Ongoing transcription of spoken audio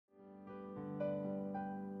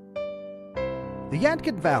The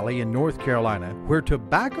Elkin Valley in North Carolina, where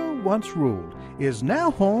tobacco once ruled, is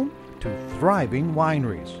now home to thriving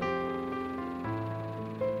wineries.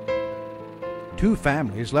 Two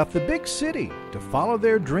families left the big city to follow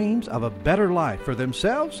their dreams of a better life for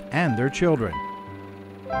themselves and their children.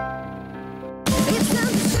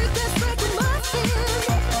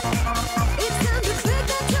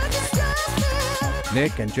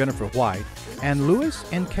 Nick and Jennifer White and Louis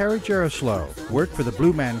and Carrie Jaroslaw worked for the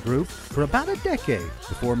Blue Man Group for about a decade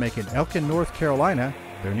before making Elkin, North Carolina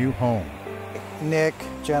their new home. Nick,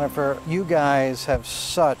 Jennifer, you guys have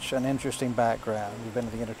such an interesting background. You've been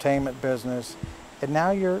in the entertainment business, and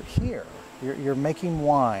now you're here. You're making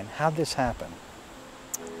wine. How'd this happen?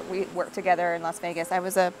 We worked together in Las Vegas. I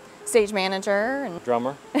was a stage manager and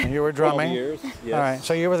drummer. And you were drumming? 12 years, yes. All right,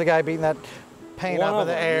 so you were the guy beating that paint up in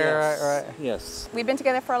the air, yes. right? Yes. we've been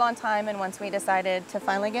together for a long time, and once we decided to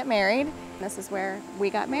finally get married, this is where we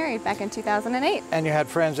got married back in 2008. And you had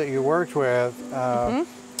friends that you worked with,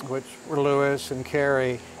 which were Louis and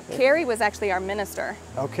Carrie. Carrie was actually our minister.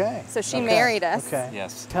 Okay. So she married us. Okay.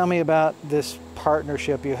 Yes. Tell me about this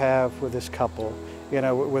partnership you have with this couple, you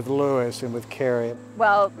know, with Louis and with Carrie.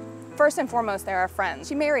 Well, first and foremost, they're our friends.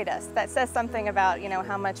 She married us. That says something about, you know,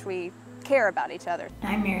 how much we care about each other.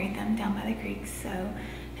 I married them down by the creek, so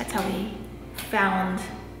that's how we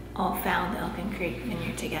all found Elkin Creek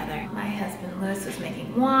Vineyard together. My husband Louis was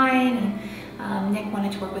making wine, and Nick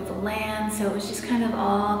wanted to work with the land, so it was just kind of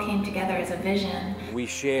all came together as a vision. We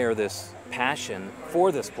share this passion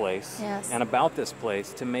for this place and about this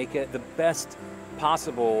place to make it the best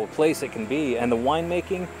possible place it can be. And the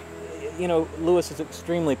winemaking, you know, Louis is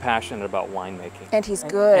extremely passionate about winemaking. And he's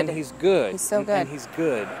good. And he's good. He's so good. And he's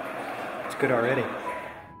good. It's good already.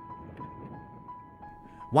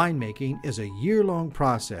 Winemaking is a year-long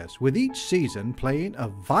process, with each season playing a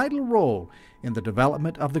vital role in the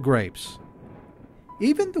development of the grapes.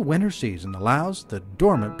 Even the winter season allows the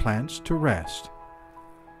dormant plants to rest.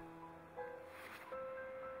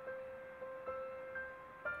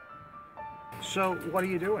 So what are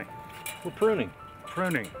you doing? We're pruning.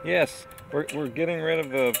 Pruning. Yes. We're getting rid of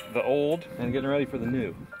the old and getting ready for the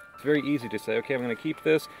new. It's very easy to say, okay, I'm going to keep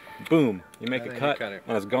this. Boom. You make a cut and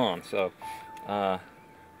it's gone. So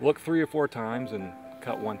look 3 or 4 times and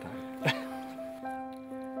cut 1 time.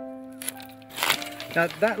 Now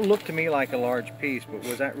that looked to me like a large piece, but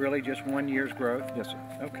was that really just 1 year's growth? Yes, sir.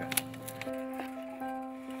 Okay.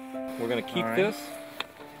 We're going to keep this.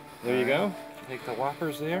 There you go. Take the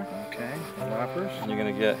whoppers there. Okay, the whoppers. And you're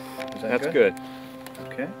going to get, Is that that's good?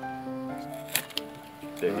 Okay.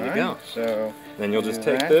 There you go. So then you'll just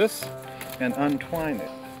take that this and untwine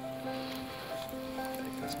it.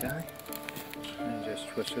 Take this guy. And just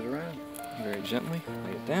twist it around. Very gently,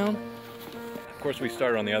 lay it down. Of course, we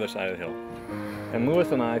started on the other side of the hill. And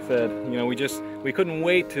Louis and I said, you know, we couldn't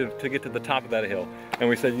wait to get to the top of that hill. And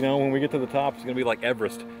we said, you know, when we get to the top, it's gonna be like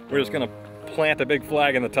Everest. We're just gonna plant a big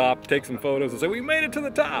flag in the top, take some photos and say, we made it to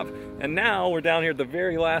the top. And now we're down here at the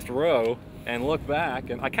very last row and look back,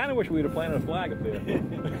 and I kind of wish we'd have planted a flag up there.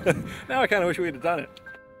 Now I kind of wish we'd have done it.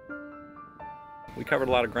 We covered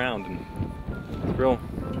a lot of ground, and real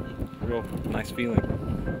nice feeling.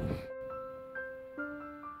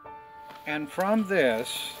 And from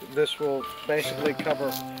this will basically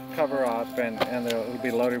cover up, and it'll be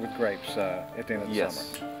loaded with grapes at the end of the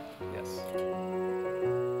summer. Yes.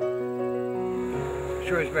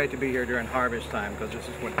 Sure is great to be here during harvest time, because this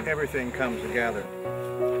is when everything comes together.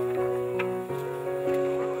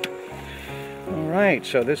 All right,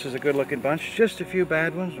 so this is a good looking bunch. Just a few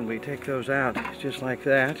bad ones, and we take those out just like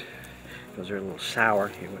that. Those are a little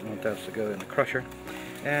sour. You wouldn't want those to go in the crusher.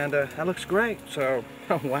 And that looks great, so,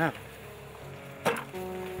 oh wow.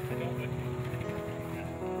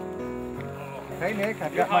 Hey Nick,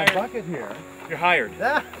 I've got my bucket here. You're hired.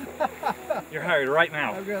 You're hired right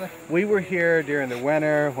now. We were here during the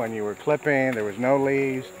winter when you were clipping. There was no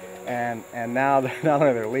leaves, and now not only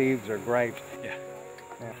are there leaves, they're grapes. Yeah.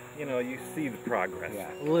 You know, you see the progress. Yeah.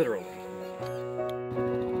 Literally.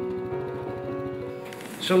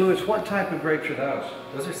 So Louis, what type of grapes are those?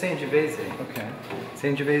 Those are Sangiovese. Okay.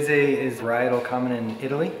 Sangiovese is varietal common in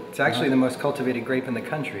Italy. It's actually the most cultivated grape in the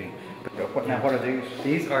country. Now what are these?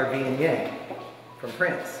 These are Vineyard from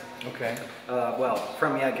France. Okay. Well,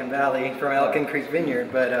 from the Elkin Valley, from Elkin Creek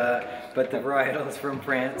Vineyard, but the varietal is from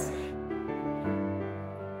France.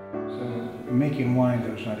 So making wine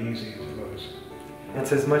though is not easy, I suppose.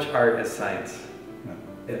 It's as much art as science.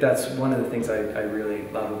 That's one of the things I really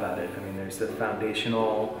love about it. I mean, there's the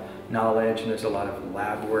foundational knowledge, and there's a lot of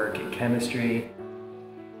lab work and chemistry.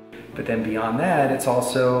 But then beyond that, it's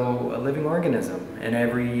also a living organism. And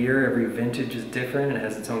every year, every vintage is different. It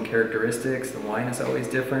has its own characteristics. The wine is always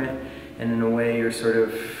different. And in a way, you're sort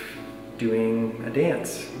of doing a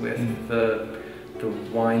dance with the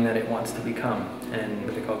wine that it wants to become. And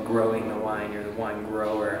what they call growing the wine. You're the wine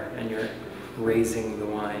grower, and you're raising the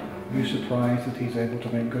wine. Are you surprised that he's able to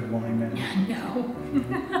make good wine then? No.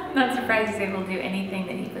 I'm not surprised he's able to do anything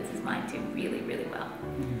that he puts his mind to really, really well.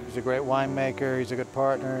 He's a great winemaker, he's a good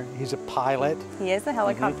partner, he's a pilot. He is a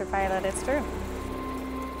helicopter pilot, it's true.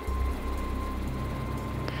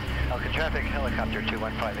 Elkin traffic, helicopter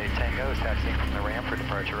 2158 Tango, taxiing from the ramp for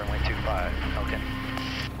departure runway 25. Elkin.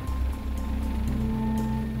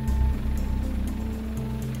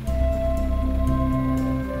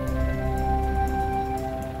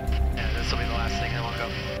 Yeah, this will be the last thing I will go.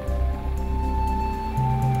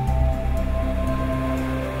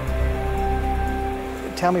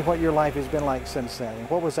 Tell me what your life has been like since then.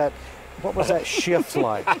 What was that shift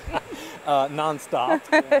like? Non-stop,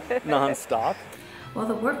 non-stop. Well,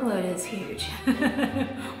 the workload is huge.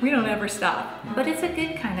 We don't ever stop, but it's a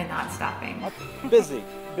good kind of not stopping. Busy.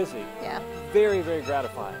 Yeah. Very, very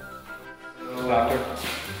gratifying. Doctor?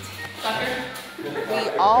 We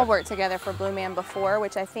all worked together for Blue Man before,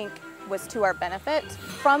 which I think was to our benefit.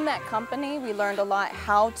 From that company, we learned a lot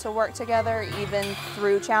how to work together, even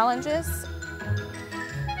through challenges.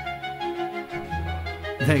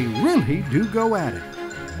 They really do go at it.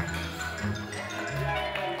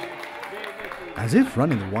 As if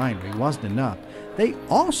running the winery wasn't enough, they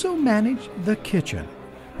also manage the kitchen,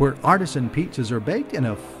 where artisan pizzas are baked in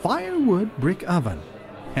a firewood brick oven.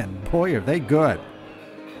 And boy, are they good.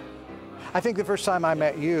 I think the first time I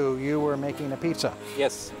met you, you were making a pizza.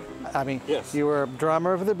 Yes. I mean, Yes. you were a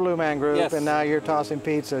drummer of the Blue Man Group, Yes. and now you're tossing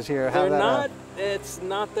pizzas here. It's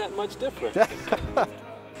not that much different.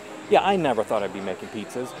 Yeah, I never thought I'd be making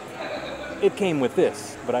pizzas. It came with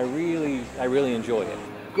this, but I really enjoy it.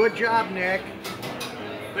 Good job, Nick.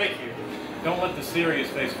 Thank you. Don't let the serious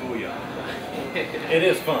face fool you. It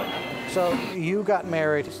is fun. So you got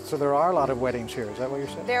married, so there are a lot of weddings here. Is that what you're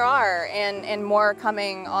saying? There are, and more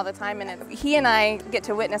coming all the time. And he and I get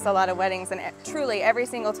to witness a lot of weddings, and truly every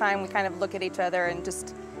single time we kind of look at each other and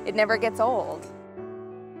just, it never gets old.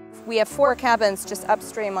 We have 4 cabins just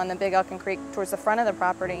upstream on the Big Elkin Creek towards the front of the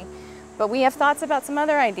property, but we have thoughts about some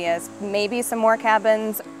other ideas, maybe some more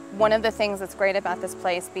cabins. One of the things that's great about this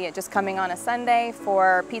place, be it just coming on a Sunday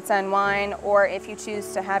for pizza and wine, or if you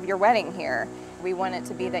choose to have your wedding here, we want it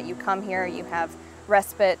to be that you come here, you have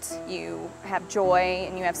respite, you have joy,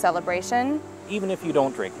 and you have celebration. Even if you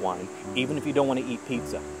don't drink wine, even if you don't want to eat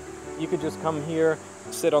pizza, you could just come here,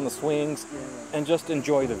 sit on the swings, and just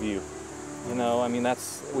enjoy the view. You know, I mean,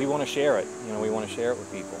 we want to share it. You know, we want to share it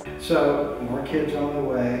with people. So, more kids on the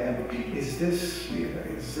way. Is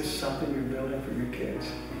this something you're building for your kids?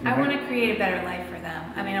 I want to create a better life for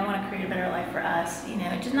them. I mean, I want to create a better life for us, you know,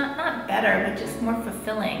 just not better, but just more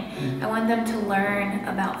fulfilling. I want them to learn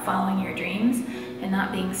about following your dreams and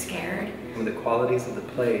not being scared. The qualities of the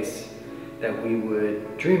place that we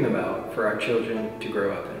would dream about for our children to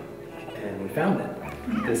grow up in. And we found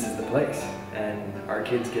it. This is the place. And our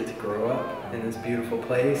kids get to grow up in this beautiful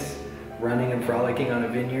place, running and frolicking on a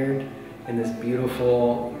vineyard, in this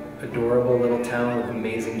beautiful, adorable little town with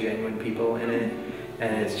amazing, genuine people in it.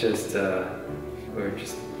 And it's just, we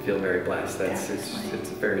just feel very blessed. It's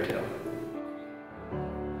a fairy tale.